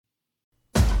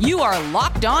You are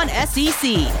Locked On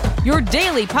SEC, your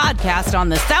daily podcast on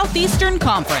the Southeastern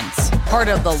Conference. Part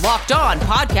of the Locked On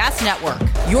Podcast Network,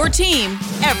 your team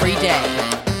every day.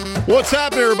 What's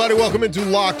happening, everybody? Welcome into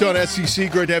Locked On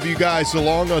SEC. Great to have you guys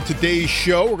along on today's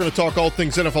show. We're going to talk all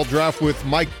things NFL Draft with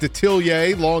Mike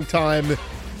Detillier, longtime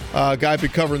guy been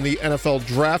covering the NFL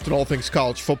Draft and all things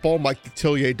college football,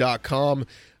 MikeDetillier.com.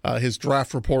 His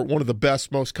draft report, one of the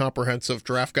best, most comprehensive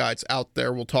draft guides out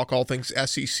there. We'll talk all things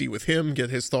SEC with him, get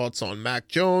his thoughts on Mac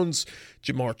Jones,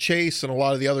 Jamar Chase, and a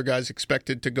lot of the other guys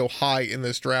expected to go high in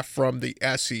this draft from the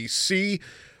SEC.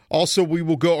 Also, we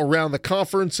will go around the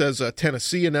conference as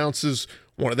Tennessee announces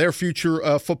one of their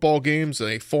future football games.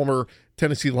 A former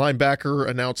Tennessee linebacker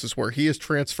announces where he is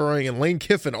transferring, and Lane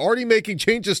Kiffin already making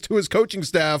changes to his coaching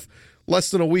staff less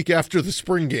than a week after the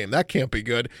spring game. That can't be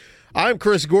good. I'm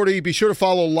Chris Gordy. Be sure to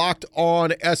follow Locked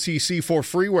On SEC for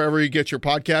free wherever you get your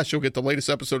podcast. You'll get the latest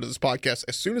episode of this podcast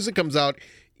as soon as it comes out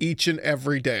each and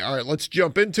every day. All right, let's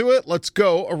jump into it. Let's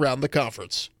go around the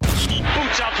conference.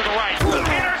 Boots out to the right.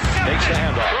 Takes the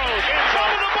handoff.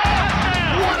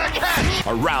 What a catch!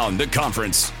 Around the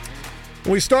conference.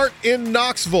 We start in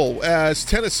Knoxville as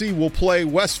Tennessee will play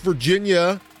West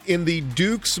Virginia in the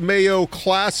Dukes Mayo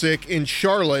Classic in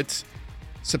Charlotte,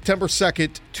 September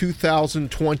 2nd,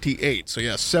 2028. So,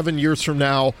 yes, 7 years from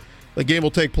now, the game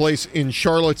will take place in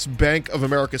Charlotte's Bank of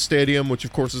America Stadium, which,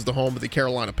 of course, is the home of the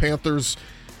Carolina Panthers.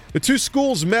 The two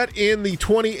schools met in the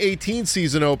 2018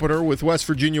 season opener, with West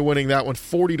Virginia winning that one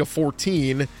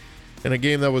 40-14, in a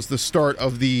game that was the start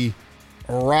of the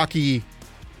rocky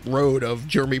road of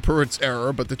Jeremy Pruitt's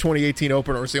era. But the 2018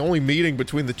 opener was the only meeting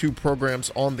between the two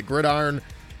programs on the gridiron.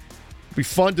 It'd be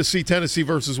fun to see Tennessee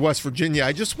versus West Virginia.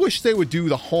 I just wish they would do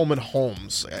the home and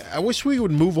homes. I wish we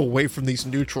would move away from these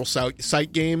neutral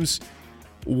site games.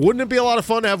 Wouldn't it be a lot of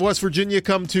fun to have West Virginia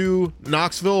come to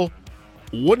Knoxville?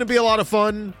 Wouldn't it be a lot of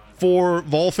fun for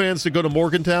Vol fans to go to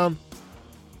Morgantown?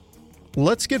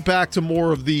 Let's get back to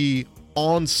more of the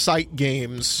on-site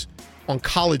games on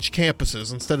college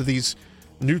campuses instead of these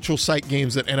neutral site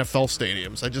games at NFL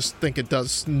stadiums. I just think it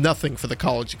does nothing for the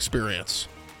college experience.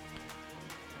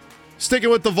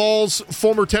 Sticking with the Vols,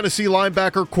 former Tennessee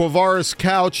linebacker Quavaris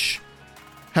Couch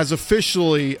has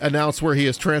officially announced where he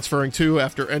is transferring to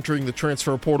after entering the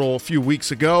transfer portal a few weeks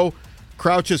ago.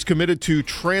 Crouch is committed to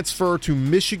transfer to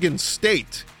Michigan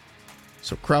State.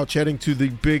 So Crouch heading to the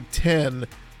Big Ten.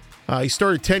 He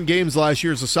started 10 games last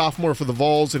year as a sophomore for the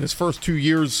Vols. In his first 2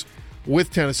 years with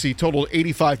Tennessee, totaled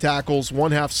 85 tackles,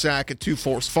 1/2 sack, and 2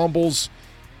 forced fumbles.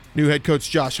 New head coach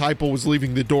Josh Heupel was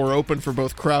leaving the door open for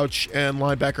both Crouch and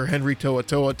linebacker Henry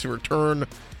To'oTo'o to return,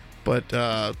 but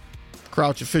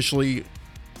Crouch officially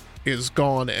is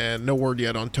gone, and no word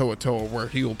yet on To'oTo'o where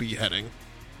he will be heading.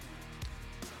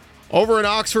 Over in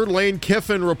Oxford, Lane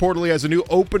Kiffin reportedly has a new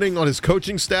opening on his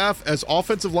coaching staff as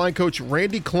offensive line coach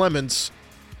Randy Clements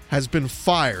has been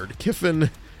fired. Kiffin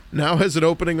now has an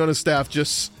opening on his staff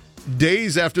just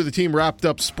days after the team wrapped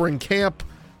up spring camp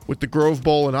with the Grove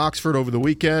Bowl in Oxford over the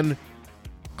weekend.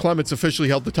 Clements officially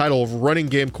held the title of running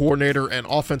game coordinator and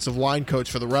offensive line coach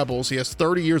for the Rebels. He has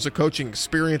 30 years of coaching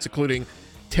experience, including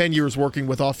 10 years working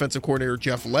with offensive coordinator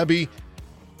Jeff Lebby.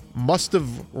 Must have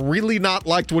really not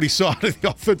liked what he saw out of the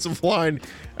offensive line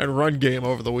and run game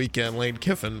over the weekend, Lane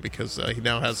Kiffin, because he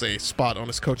now has a spot on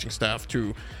his coaching staff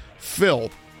to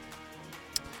fill.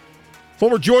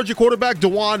 Former Georgia quarterback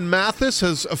D'Wan Mathis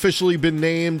has officially been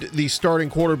named the starting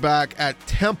quarterback at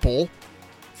Temple.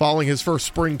 Following his first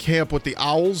spring camp with the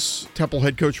Owls, Temple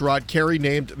head coach Rod Carey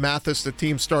named Mathis the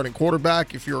team's starting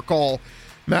quarterback. If you recall,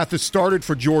 Mathis started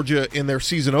for Georgia in their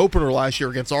season opener last year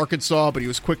against Arkansas, but he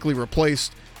was quickly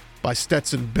replaced by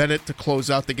Stetson Bennett to close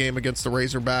out the game against the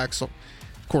Razorbacks. So,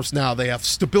 of course, now they have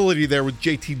stability there with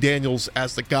JT Daniels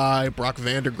as the guy, Brock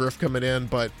Vandergriff coming in,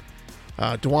 but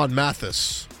D'Wan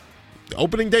Mathis, the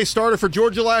opening day starter for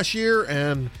Georgia last year,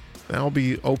 and now will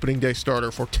be opening day starter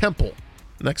for Temple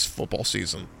next football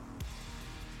season.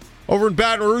 Over in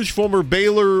Baton Rouge, former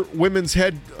Baylor women's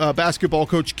head basketball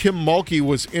coach Kim Mulkey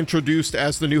was introduced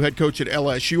as the new head coach at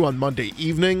LSU on Monday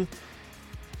evening.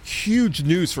 Huge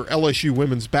news for LSU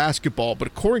women's basketball, but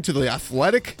according to The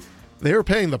Athletic, they're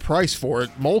paying the price for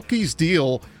it. Mulkey's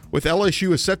deal with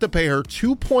LSU is set to pay her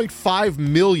 $2.5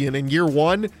 million in year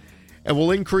one, and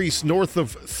will increase north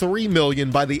of $3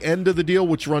 million by the end of the deal,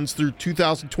 which runs through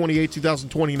 2028,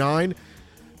 2029.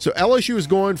 So LSU is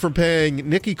going from paying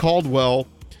Nikki Caldwell,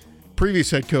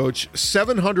 previous head coach,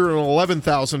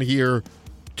 $711,000 a year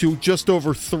to just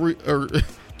under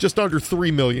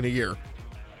 $3 million a year.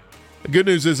 The good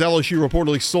news is LSU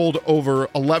reportedly sold over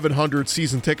 1,100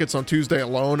 season tickets on Tuesday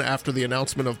alone after the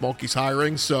announcement of Mulkey's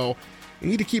hiring. So You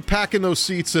need to keep packing those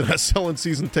seats and selling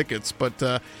season tickets. But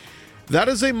that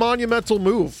is a monumental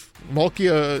move. Mulkey,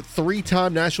 a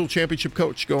 3-time national championship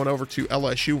coach, going over to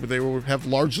LSU, where they have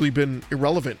largely been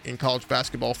irrelevant in college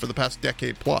basketball for the past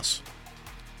decade plus.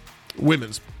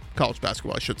 Women's college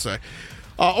basketball, I should say.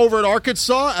 Over at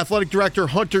Arkansas, athletic director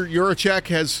Hunter Yurachek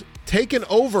has taken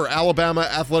over Alabama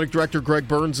athletic director Greg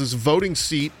Burns' voting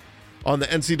seat on the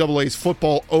NCAA's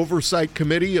Football Oversight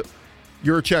Committee.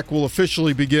 Yurachek will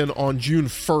officially begin on June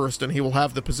 1st, and he will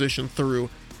have the position through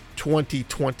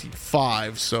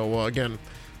 2025. So, again,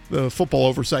 the Football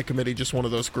Oversight Committee, just one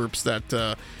of those groups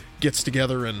that gets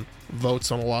together and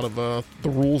votes on a lot of the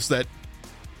rules that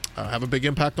have a big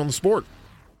impact on the sport.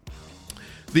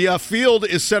 The field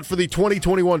is set for the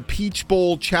 2021 Peach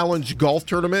Bowl Challenge Golf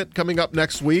Tournament coming up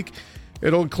next week.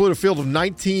 It'll include a field of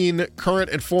 19 current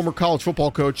and former college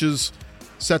football coaches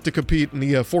set to compete in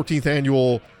the 14th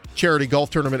annual charity golf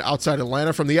tournament outside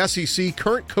Atlanta. From the SEC,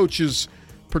 current coaches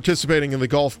participating in the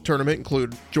golf tournament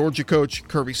include Georgia coach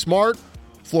Kirby Smart,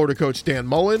 Florida coach Dan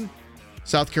Mullen,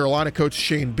 South Carolina coach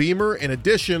Shane Beamer. In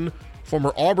addition,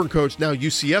 former Auburn coach, now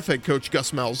UCF head coach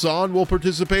Gus Malzahn will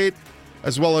participate,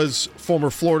 as well as former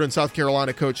Florida and South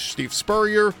Carolina coach Steve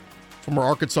Spurrier, former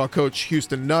Arkansas coach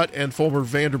Houston Nutt, and former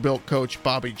Vanderbilt coach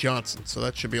Bobby Johnson. So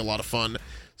that should be a lot of fun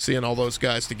seeing all those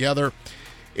guys together.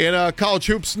 In college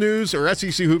hoops news, or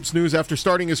SEC hoops news, after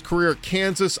starting his career at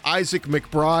Kansas, Isaac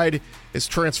McBride is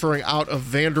transferring out of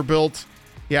Vanderbilt.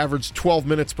 He averaged 12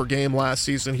 minutes per game last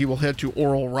season. He will head to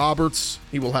Oral Roberts.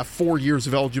 He will have 4 years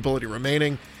of eligibility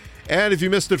remaining. And if you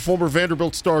missed it, former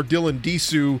Vanderbilt star Dylan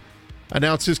Disu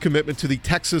announced his commitment to the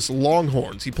Texas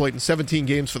Longhorns. He played in 17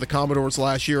 games for the Commodores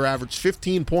last year, averaged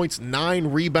 15 points, 9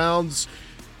 rebounds,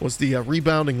 was the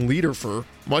rebounding leader for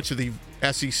much of the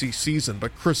SEC season.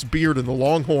 But Chris Beard and the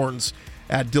Longhorns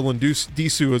add Dylan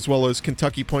Disu, as well as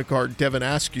Kentucky point guard Devin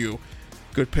Askew.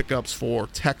 Good pickups for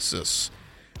Texas.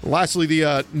 And lastly,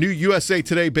 the new USA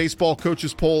Today baseball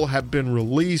coaches poll have been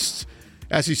released.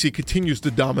 SEC continues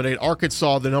to dominate.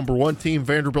 Arkansas, the number 1 team,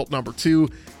 Vanderbilt, number 2,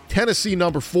 Tennessee,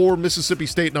 number 4, Mississippi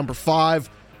State, number 5.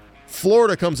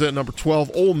 Florida comes in at number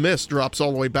 12. Ole Miss drops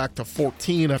all the way back to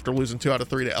 14 after losing 2 out of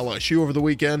 3 to LSU over the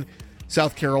weekend.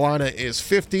 South Carolina is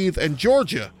 15th, and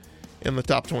Georgia in the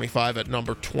top 25 at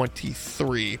number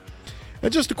 23.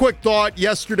 And just a quick thought,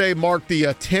 yesterday marked the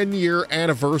 10-year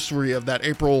anniversary of that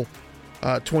April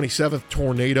 27th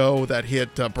tornado that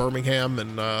hit Birmingham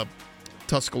and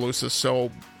Tuscaloosa so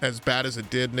as bad as it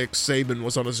did. Nick Saban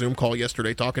was on a Zoom call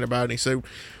yesterday talking about it, and he said,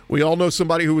 we all know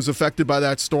somebody who was affected by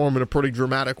that storm in a pretty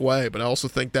dramatic way, but I also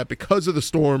think that because of the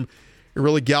storm, it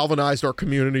really galvanized our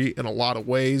community in a lot of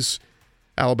ways.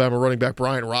 Alabama running back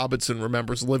Brian Robinson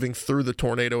remembers living through the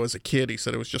tornado as a kid. He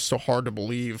said it was just so hard to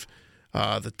believe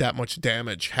that much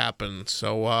damage happened.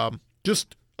 So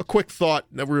just a quick thought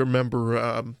that we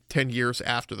remember 10 years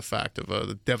after the fact of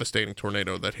the devastating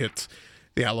tornado that hit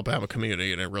the Alabama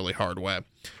community in a really hard way.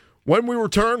 When we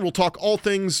return, we'll talk all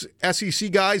things SEC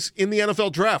guys in the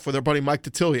NFL draft with our buddy Mike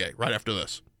Detillier right after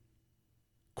this.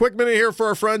 Quick minute here for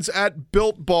our friends at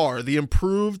Built Bar. The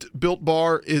improved Built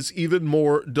Bar is even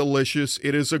more delicious.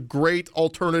 It is a great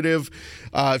alternative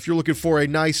if you're looking for a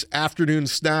nice afternoon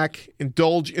snack.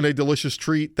 Indulge in a delicious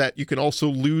treat that you can also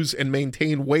lose and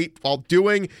maintain weight while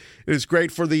doing. It is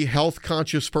great for the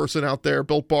health-conscious person out there.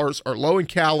 Built Bars are low in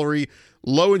calorie,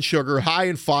 low in sugar, high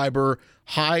in fiber,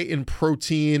 high in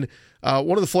protein.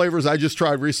 One of the flavors I just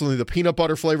tried recently, the peanut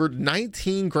butter flavored,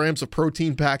 19 grams of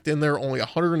protein packed in there, only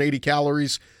 180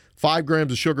 calories, 5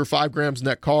 grams of sugar, 5 grams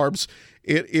net carbs.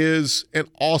 It is an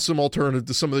awesome alternative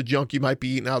to some of the junk you might be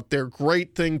eating out there.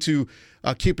 Great thing to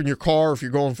keep in your car if you're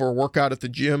going for a workout at the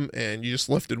gym and you just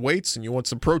lifted weights and you want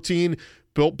some protein.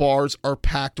 Built Bars are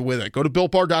packed with it. Go to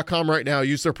BuiltBar.com right now.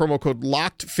 Use their promo code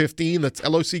LOCKED15. That's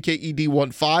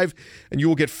LOCKED15, and you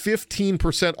will get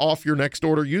 15% off your next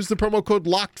order. Use the promo code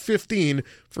LOCKED15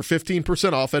 for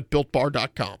 15% off at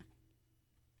BuiltBar.com.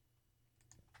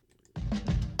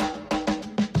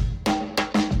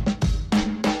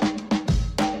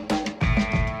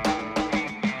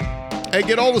 Hey,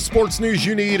 get all the sports news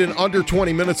you need in under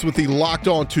 20 minutes with the Locked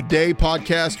On Today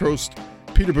podcast. Host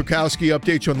Peter Bukowski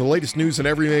updates you on the latest news in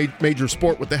every major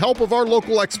sport with the help of our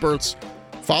local experts.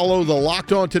 Follow the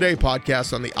Locked On Today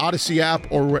podcast on the Odyssey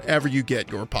app or wherever you get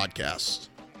your podcasts.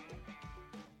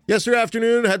 Yesterday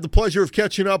afternoon, I had the pleasure of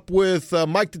catching up with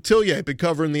Mike Detillier. Been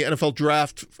covering the NFL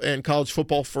draft and college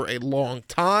football for a long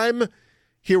time.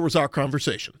 Here was our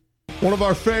conversation. One of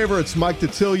our favorites, Mike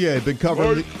Detillier, been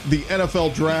covering the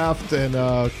NFL draft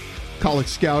and college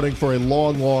scouting for a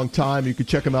long, long time. You can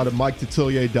check him out at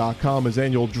MikeDetillier.com, his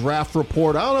annual draft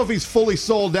report. I don't know if he's fully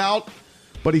sold out,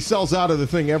 but he sells out of the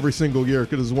thing every single year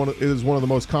because it is one of the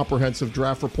most comprehensive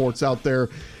draft reports out there.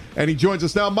 And he joins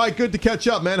us now. Mike, good to catch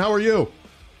up, man. How are you?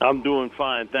 I'm doing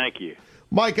fine, thank you.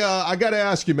 Mike, I got to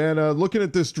ask you, man, looking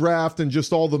at this draft and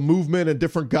just all the movement and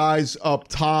different guys up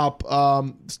top,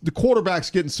 the quarterback's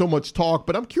getting so much talk,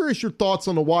 but I'm curious your thoughts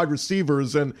on the wide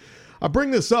receivers. And I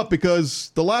bring this up because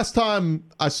the last time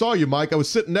I saw you, Mike, I was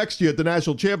sitting next to you at the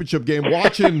national championship game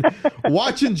watching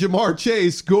Ja'Marr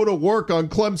Chase go to work on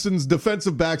Clemson's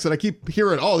defensive backs, and I keep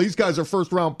hearing, oh, these guys are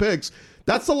first-round picks.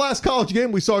 That's the last college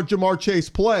game we saw Ja'Marr Chase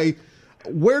play.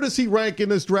 Where does he rank in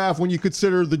this draft when you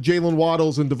consider the Jalen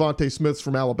Waddles and Devontae Smiths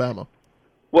from Alabama?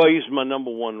 Well, he's my number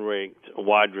one ranked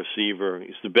wide receiver.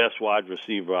 He's the best wide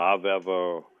receiver I've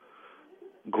ever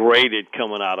graded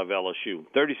coming out of LSU.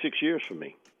 36 years for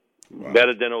me. Wow.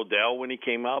 Better than Odell when he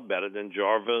came out, better than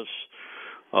Jarvis.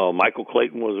 Michael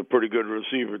Clayton was a pretty good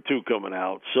receiver, too, coming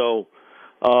out. So,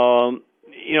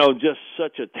 just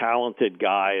such a talented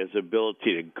guy, his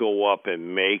ability to go up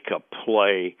and make a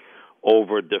play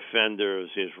over defenders,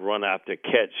 his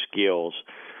run-after-catch skills.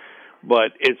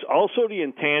 But it's also the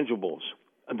intangibles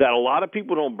that a lot of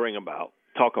people don't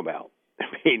talk about. I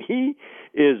mean, he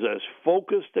is as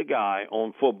focused a guy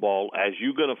on football as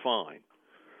you're going to find.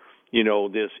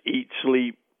 This eat,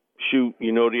 sleep, shoot,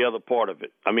 the other part of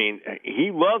it. I mean, he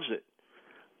loves it.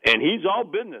 And he's all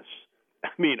business. I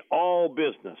mean, all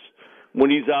business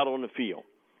when he's out on the field.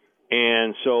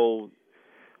 And so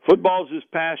football's his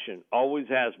passion, always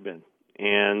has been.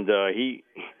 And he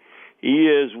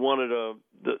is one of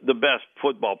the best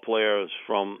football players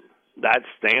from that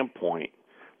standpoint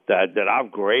that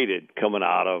I've graded coming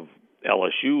out of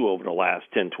LSU over the last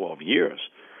 10, 12 years.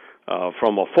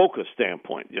 From a focus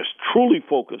standpoint, just truly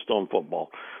focused on football.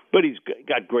 But he's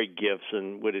got great gifts,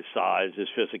 and with his size, his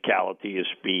physicality, his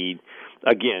speed.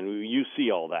 Again, you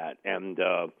see all that. And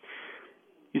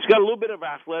he's got a little bit of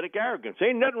athletic arrogance.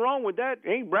 Ain't nothing wrong with that.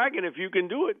 Ain't bragging if you can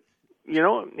do it.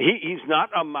 He's not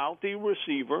a mouthy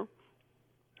receiver,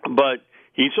 but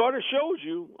he sort of shows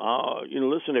you,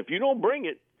 listen, if you don't bring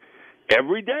it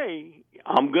every day,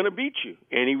 I'm going to beat you.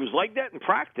 And he was like that in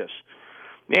practice.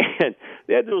 Man,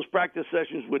 they had those practice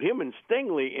sessions with him and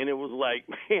Stingley, and it was like,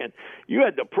 man, you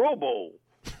had the Pro Bowl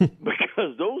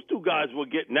because those two guys were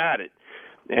getting at it.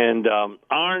 And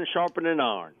iron sharpening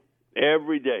iron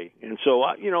every day. And so,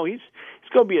 he's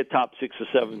going to be a top 6 or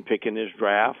 7 pick in this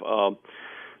draft.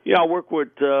 I work with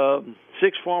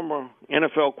 6 former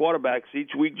NFL quarterbacks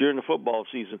each week during the football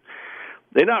season.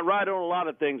 They're not right on a lot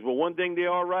of things, but one thing they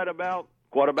are right about,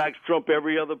 quarterbacks trump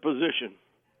every other position.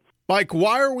 Mike,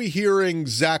 why are we hearing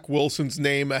Zach Wilson's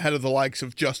name ahead of the likes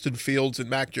of Justin Fields and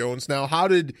Mac Jones now? How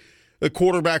did the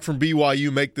quarterback from BYU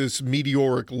make this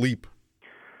meteoric leap?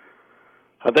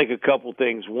 I think a couple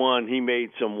things. One, he made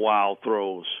some wild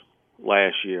throws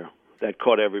last year that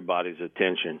caught everybody's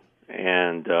attention.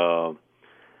 And,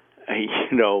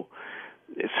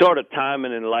 it's sort of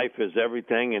timing in life is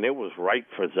everything, and it was right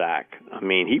for Zach. I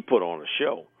mean, he put on a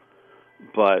show.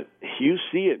 But you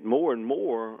see it more and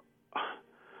more.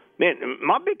 Man,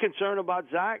 my big concern about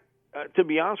Zach, to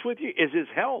be honest with you, is his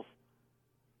health.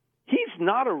 He's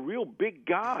not a real big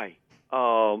guy.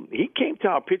 He came to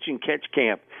our pitch and catch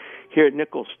camp here at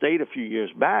Nicholls State a few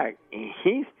years back.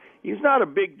 He's not a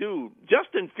big dude.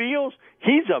 Justin Fields,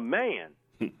 he's a man.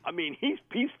 I mean, he's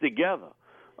pieced together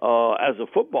as a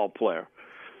football player.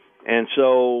 And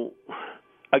so,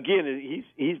 again,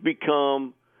 he's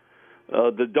become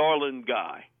the darling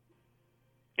guy.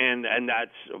 And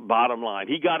that's bottom line.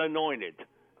 He got anointed,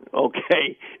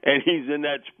 okay, and he's in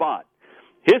that spot.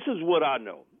 This is what I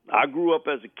know. I grew up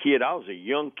as a kid. I was a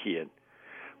young kid.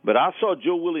 But I saw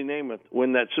Joe Willie Namath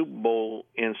win that Super Bowl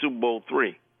in Super Bowl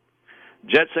III.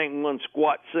 Jets ain't won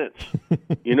squat since.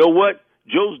 You know what?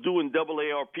 Joe's doing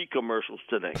AARP commercials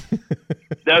today.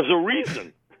 There's a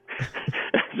reason.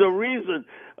 There's a reason.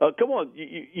 Come on,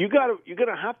 you're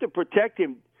gonna have to protect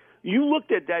him. You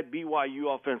looked at that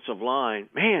BYU offensive line.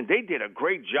 Man, they did a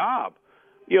great job.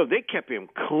 They kept him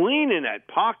clean in that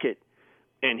pocket,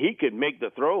 and he could make the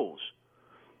throws.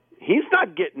 He's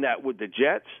not getting that with the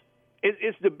Jets.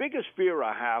 It's the biggest fear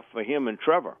I have for him and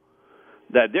Trevor,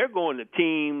 that they're going to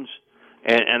teams,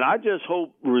 and I just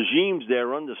hope regimes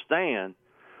there understand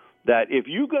that if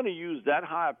you're going to use that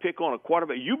high a pick on a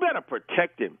quarterback, you better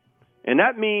protect him. And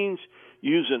that means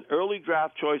using early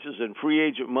draft choices and free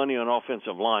agent money on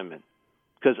offensive linemen.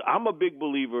 Because I'm a big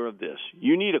believer of this.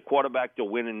 You need a quarterback to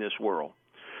win in this world.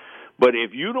 But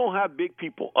if you don't have big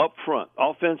people up front,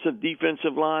 offensive,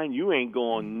 defensive line, you ain't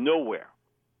going nowhere.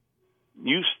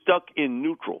 You stuck in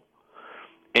neutral.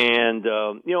 And,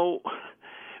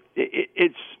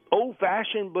 it's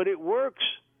old-fashioned, but it works.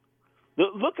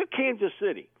 Look at Kansas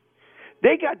City.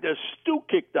 They got the stew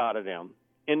kicked out of them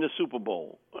in the Super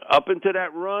Bowl. Up into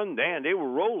that run, man, they were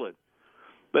rolling.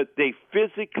 But they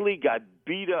physically got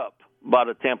beat up by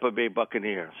the Tampa Bay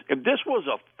Buccaneers. If this was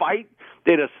a fight,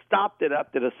 they'd have stopped it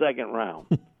after the second round.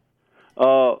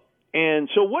 And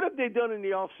so what have they done in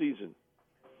the offseason?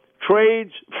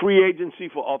 Trades, free agency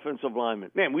for offensive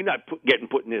linemen. Man, we're not getting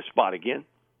put in this spot again.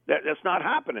 That's not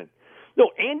happening. No,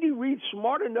 Andy Reid's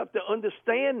smart enough to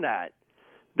understand that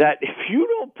if you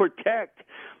don't protect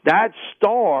that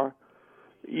star,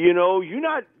 you know, you're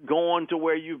not going to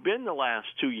where you've been the last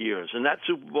 2 years, and that's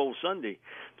Super Bowl Sunday.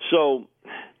 So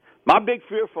my big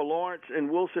fear for Lawrence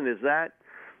and Wilson is that,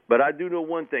 but I do know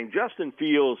one thing. Justin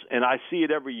Fields, and I see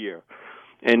it every year,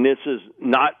 and this is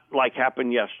not like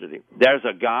happened yesterday. There's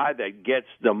a guy that gets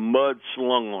the mud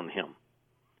slung on him.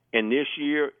 And this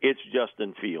year, it's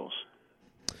Justin Fields.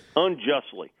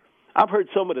 Unjustly. I've heard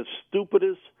some of the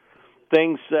stupidest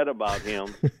things said about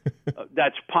him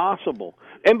that's possible.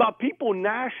 And by people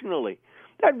nationally.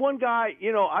 That one guy,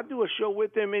 you know, I do a show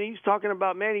with him, and he's talking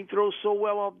about, man, he throws so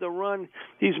well off the run.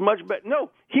 He's much better.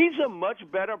 No, he's a much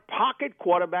better pocket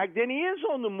quarterback than he is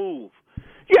on the move.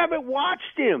 You haven't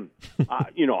watched him.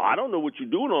 You know, I don't know what you're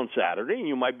doing on Saturday, and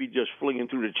you might be just flinging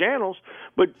through the channels,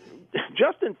 but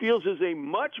Justin Fields is a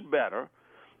much better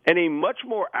and a much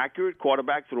more accurate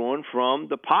quarterback throwing from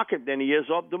the pocket than he is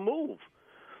off the move.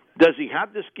 Does he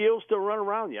have the skills to run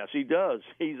around? Yes, he does.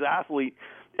 He's an athlete,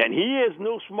 and he is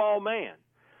no small man,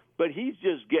 but he's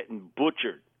just getting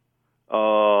butchered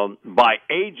by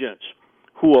agents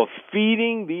who are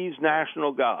feeding these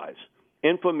national guys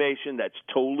information that's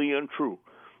totally untrue.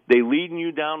 They leading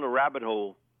you down the rabbit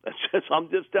hole. I'm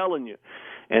just telling you.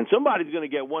 And somebody's going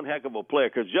to get one heck of a player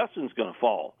because Justin's going to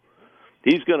fall.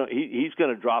 He's going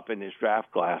to drop in this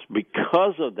draft class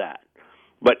because of that.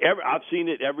 But I've seen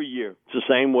it every year. It's the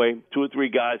same way. 2 or 3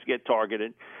 guys get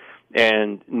targeted,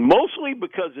 and mostly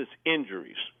because it's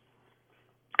injuries.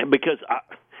 And because,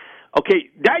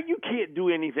 that you can't do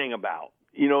anything about.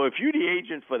 You know, if you're the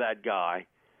agent for that guy,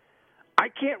 I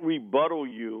can't rebuttal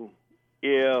you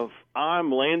if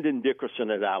I'm Landon Dickerson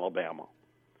at Alabama.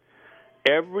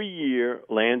 Every year,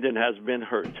 Landon has been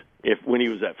hurt. When he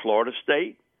was at Florida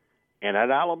State and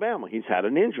at Alabama, he's had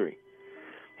an injury.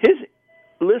 His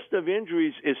list of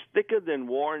injuries is thicker than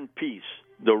War and Peace,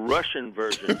 the Russian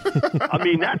version. I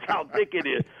mean, that's how thick it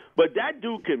is. But that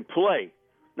dude can play.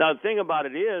 Now, the thing about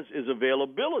it is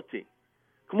availability.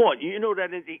 Come on, you know that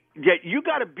you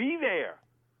got to be there.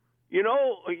 You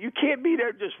know, you can't be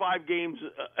there just 5 games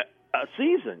a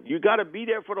season. You got to be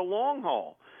there for the long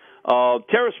haul.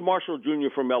 Terrace Marshall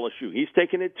Jr. from LSU, he's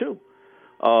taking it too.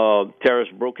 Terrace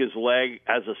broke his leg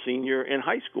as a senior in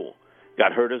high school.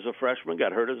 Got hurt as a freshman,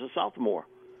 got hurt as a sophomore.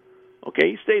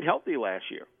 Okay, he stayed healthy last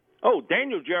year. Oh,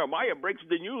 Daniel Jeremiah breaks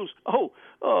the news.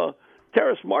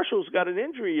 Terrace Marshall's got an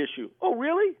injury issue. Oh,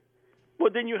 really?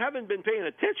 Well, then you haven't been paying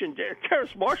attention.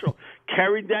 Terrace Marshall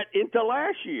carried that into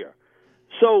last year.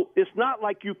 So it's not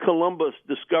like you Columbus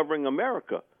discovering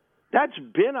America. That's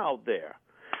been out there.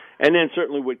 And then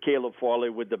certainly with Caleb Farley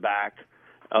with the back,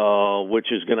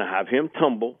 which is going to have him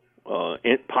tumble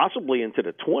possibly into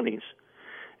the 20s.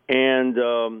 And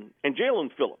Jalen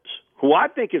Phillips, who I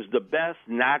think is the best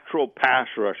natural pass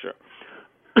rusher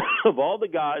of all the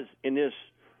guys in this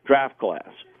draft class.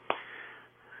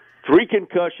 3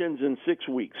 concussions in 6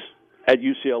 weeks at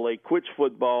UCLA, quits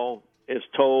football, is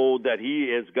told that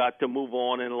he has got to move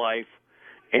on in life,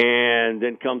 and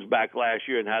then comes back last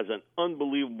year and has an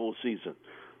unbelievable season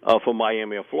for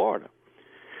Miami of Florida.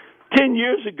 10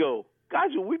 years ago, guys,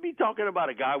 would we be talking about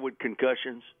a guy with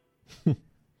concussions?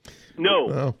 No.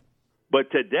 Oh.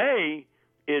 But today,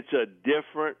 it's a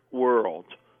different world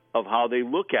of how they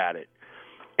look at it.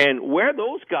 And where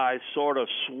those guys sort of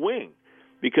swing,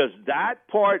 because that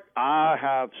part, I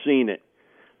have seen it,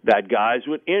 that guys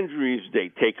with injuries, they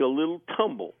take a little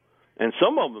tumble. And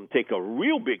some of them take a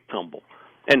real big tumble.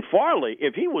 And Farley,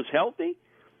 if he was healthy,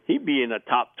 he'd be in the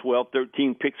top 12,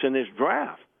 13 picks in this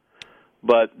draft.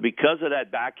 But because of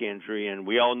that back injury, and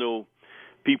we all know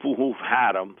people who've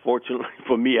had them, fortunately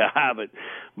for me, I haven't.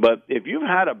 But if you've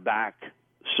had a back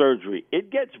surgery,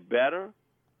 it gets better,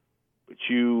 but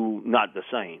not the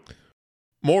same.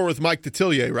 More with Mike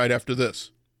Detillier right after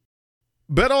this.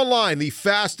 BetOnline, the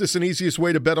fastest and easiest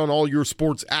way to bet on all your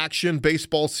sports action.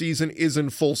 Baseball season is in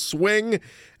full swing,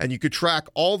 and you could track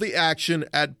all the action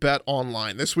at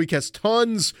BetOnline. This week has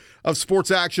tons of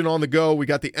sports action on the go. We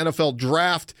got the NFL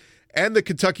Draft, and the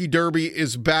Kentucky Derby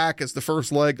is back as the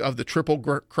first leg of the Triple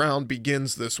Crown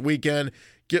begins this weekend.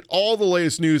 Get all the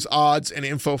latest news, odds, and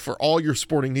info for all your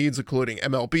sporting needs, including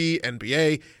MLB,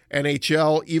 NBA,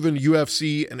 NHL, even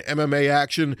UFC and MMA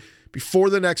action. Before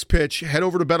the next pitch, head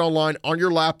over to BetOnline on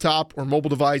your laptop or mobile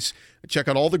device and check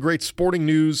out all the great sporting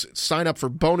news, sign up for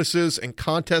bonuses and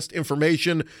contest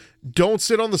information. Don't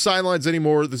sit on the sidelines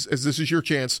anymore, as this is your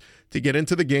chance to get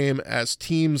into the game as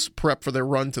teams prep for their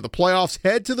run to the playoffs.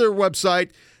 Head to their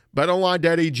website,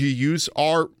 betonline.ag. Use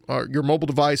your mobile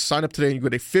device, sign up today, and you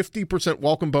get a 50%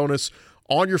 welcome bonus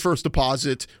on your first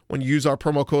deposit when you use our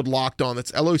promo code LOCKEDON.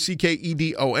 That's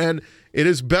LOCKEDON. It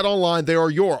is BetOnline. They are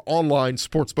your online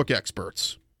sportsbook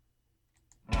experts.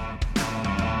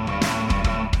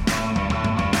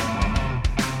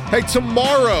 Hey,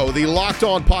 tomorrow, the Locked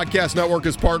On Podcast Network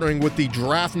is partnering with the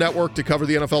Draft Network to cover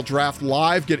the NFL Draft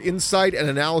live. Get insight and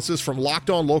analysis from Locked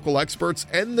On local experts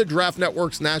and the Draft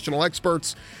Network's national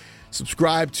experts.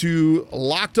 Subscribe to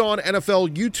Locked On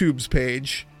NFL YouTube's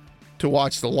page to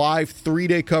watch the live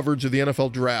 3-day coverage of the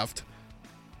NFL Draft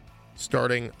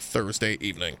starting Thursday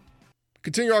evening.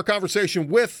 Continue our conversation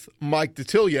with Mike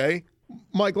Detillier.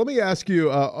 Mike, let me ask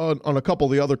you on a couple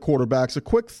of the other quarterbacks, a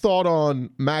quick thought on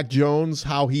Mac Jones,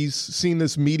 how he's seen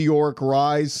this meteoric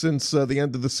rise since the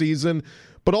end of the season,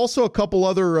 but also a couple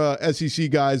other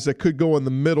SEC guys that could go in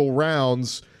the middle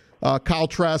rounds. Kyle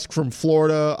Trask from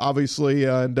Florida, obviously,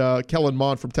 and Kellen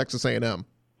Mond from Texas A&M.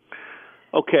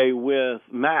 Okay, with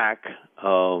Mac,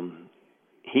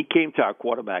 he came to our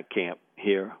quarterback camp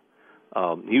here.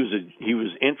 He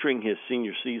was entering his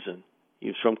senior season. He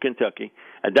was from Kentucky.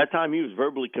 At that time, he was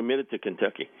verbally committed to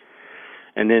Kentucky.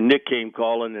 And then Nick came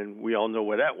calling, and we all know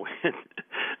where that went.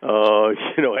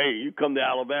 Hey, you come to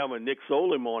Alabama, and Nick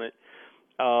sold him on it.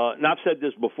 And I've said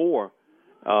this before.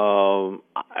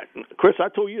 Chris, I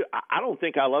told you, I don't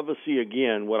think I'll ever see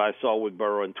again what I saw with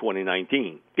Burrow in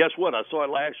 2019. Guess what? I saw it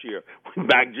last year with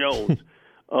Mac Jones.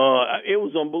 It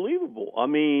was unbelievable. I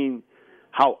mean,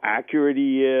 how accurate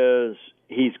he is.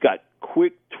 He's got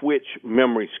quick twitch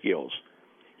memory skills.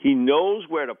 He knows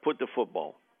where to put the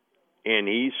football, and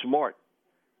he's smart.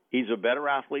 He's a better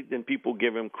athlete than people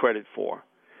give him credit for.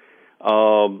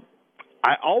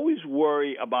 I always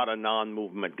worry about a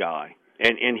non-movement guy.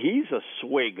 And he's a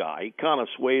sway guy. He kind of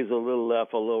sways a little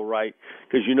left, a little right,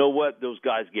 because you know what? Those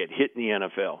guys get hit in the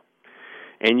NFL.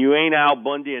 And you ain't Al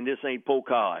Bundy, and this ain't Polk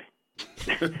High.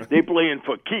 They playing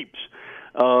for keeps.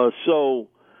 So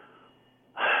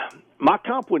my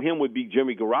comp with him would be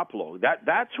Jimmy Garoppolo.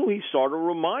 That's who he sort of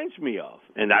reminds me of,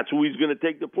 and that's who he's going to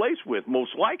take the place with,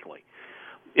 most likely.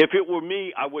 If it were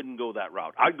me, I wouldn't go that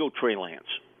route. I'd go Trey Lance.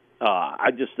 I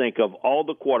just think of all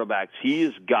the quarterbacks, he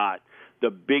has got the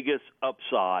biggest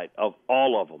upside of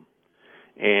all of them.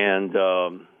 And,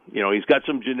 he's got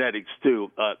some genetics,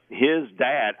 too. His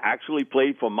dad actually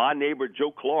played for my neighbor,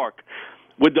 Joe Clark,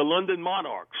 with the London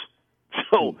Monarchs.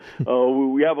 So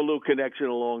we have a little connection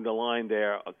along the line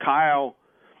there. Kyle,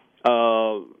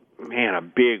 a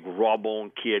big,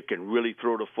 raw-boned kid, can really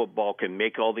throw the football, can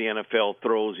make all the NFL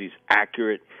throws. He's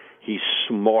accurate. He's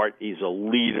smart. He's a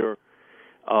leader.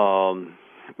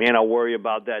 I worry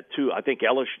about that, too. I think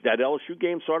that LSU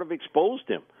game sort of exposed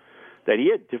him, that he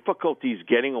had difficulties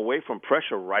getting away from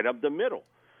pressure right up the middle.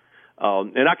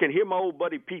 And I can hear my old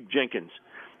buddy Pete Jenkins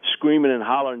screaming and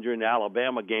hollering during the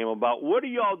Alabama game about, what are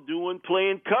y'all doing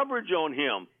playing coverage on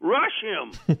him? Rush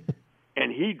him.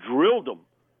 And he drilled them.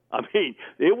 I mean,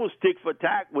 it was tick for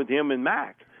tack with him and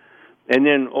Mac. And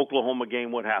then Oklahoma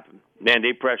game, what happened? Man,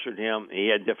 they pressured him. He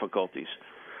had difficulties.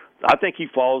 I think he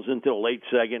falls into the late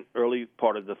second, early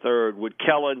part of the third. With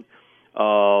Kellen,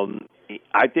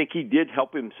 I think he did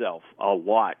help himself a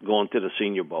lot going to the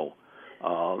Senior Bowl.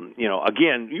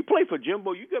 Again, you play for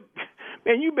Jimbo,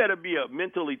 you better be a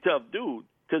mentally tough dude,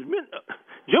 because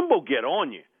Jimbo get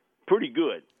on you pretty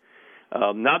good.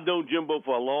 I've known Jimbo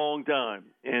for a long time,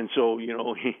 and so,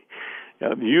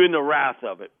 you're in the wrath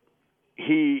of it.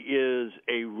 He is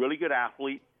a really good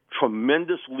athlete,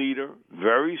 tremendous leader,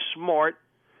 very smart,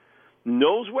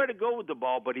 knows where to go with the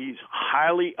ball, but he's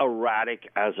highly erratic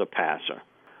as a passer.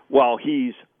 While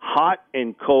he's hot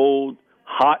and cold.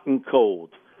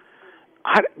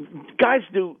 Guys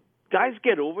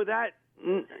get over that?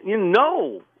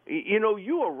 No.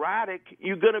 You're erratic.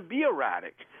 You're going to be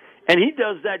erratic. And he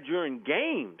does that during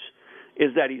games,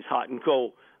 is that he's hot and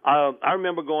cold. I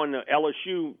remember going to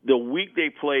LSU the week they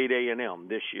played A&M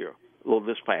this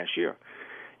past year.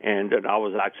 And I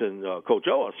was asking Coach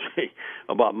Owen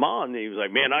about Mond. He was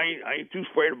like, man, I ain't too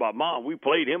afraid about Mond. We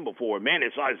played him before. Man,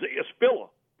 it's Isaiah Spiller.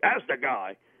 That's the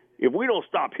guy. If we don't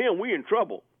stop him, we in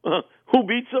trouble. Who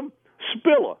beats him?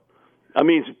 Spiller. I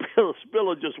mean,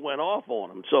 Spiller just went off on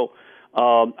him. So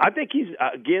I think he's,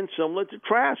 again, similar to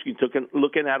Trask. You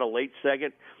looking at a late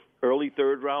second, early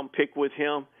third-round pick with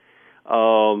him.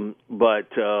 Man,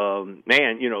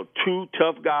 two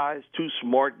tough guys, two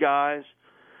smart guys.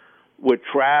 With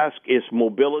Trask, it's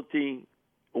mobility.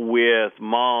 With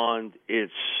Mond,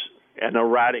 it's an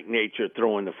erratic nature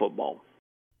throwing the football.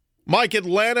 Mike,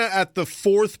 Atlanta at the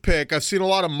 4th pick. I've seen a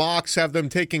lot of mocks have them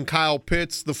taking Kyle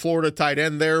Pitts, the Florida tight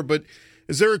end there, but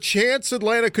is there a chance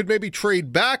Atlanta could maybe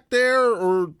trade back there,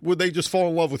 or would they just fall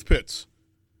in love with Pitts?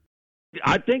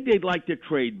 I think they'd like to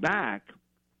trade back,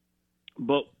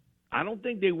 but I don't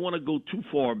think they want to go too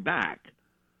far back.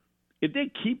 If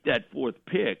they keep that 4th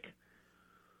pick,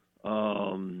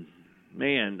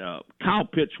 Kyle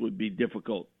Pitts would be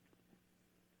difficult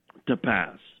to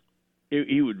pass.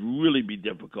 He would really be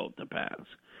difficult to pass.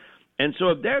 And so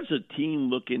if there's a team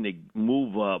looking to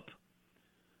move up,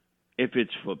 if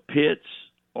it's for Pitts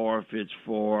or if it's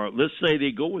for, let's say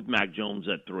they go with Mac Jones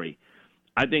at 3,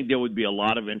 I think there would be a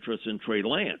lot of interest in Trey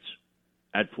Lance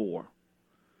at 4.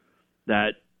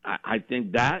 That I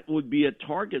think that would be a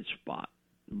target spot.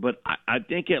 But I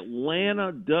think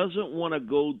Atlanta doesn't want to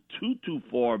go too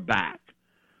far back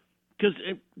because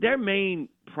their main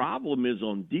problem is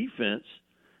on defense,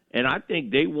 and I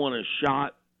think they want a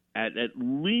shot at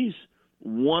least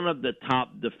one of the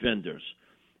top defenders.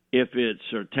 If it's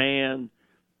Surtain,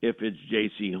 if it's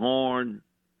J.C. Horn,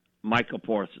 Micah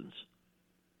Parsons.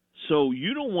 So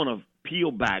you don't want to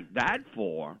peel back that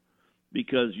far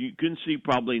because you can see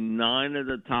probably 9 of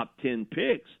the top 10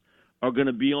 picks are going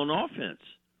to be on offense.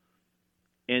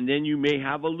 And then you may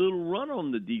have a little run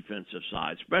on the defensive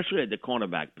side, especially at the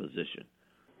cornerback position.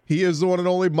 He is the one and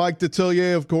only Mike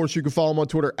Detillier. Of course, you can follow him on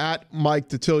Twitter at Mike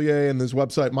Detillier and his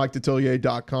website,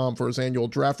 MikeDetillier.com, for his annual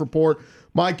draft report.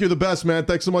 Mike, you're the best, man.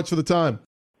 Thanks so much for the time.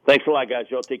 Thanks a lot, guys.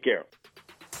 Y'all take care.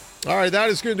 All right, that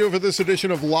is going to do it for this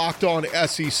edition of Locked On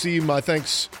SEC. My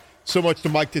thanks so much to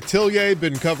Mike Detillier.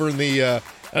 Been covering the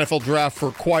NFL draft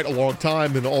for quite a long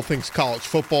time and all things college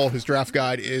football. His draft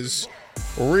guide is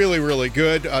really, really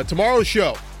good. Tomorrow's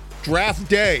show, Draft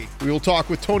Day, we will talk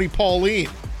with Tony Pauline,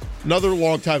 another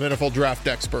longtime NFL draft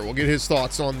expert. We'll get his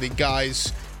thoughts on the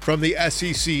guys from the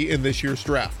SEC in this year's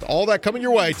draft. All that coming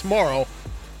your way tomorrow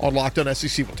on Locked On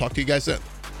SEC. We'll talk to you guys then.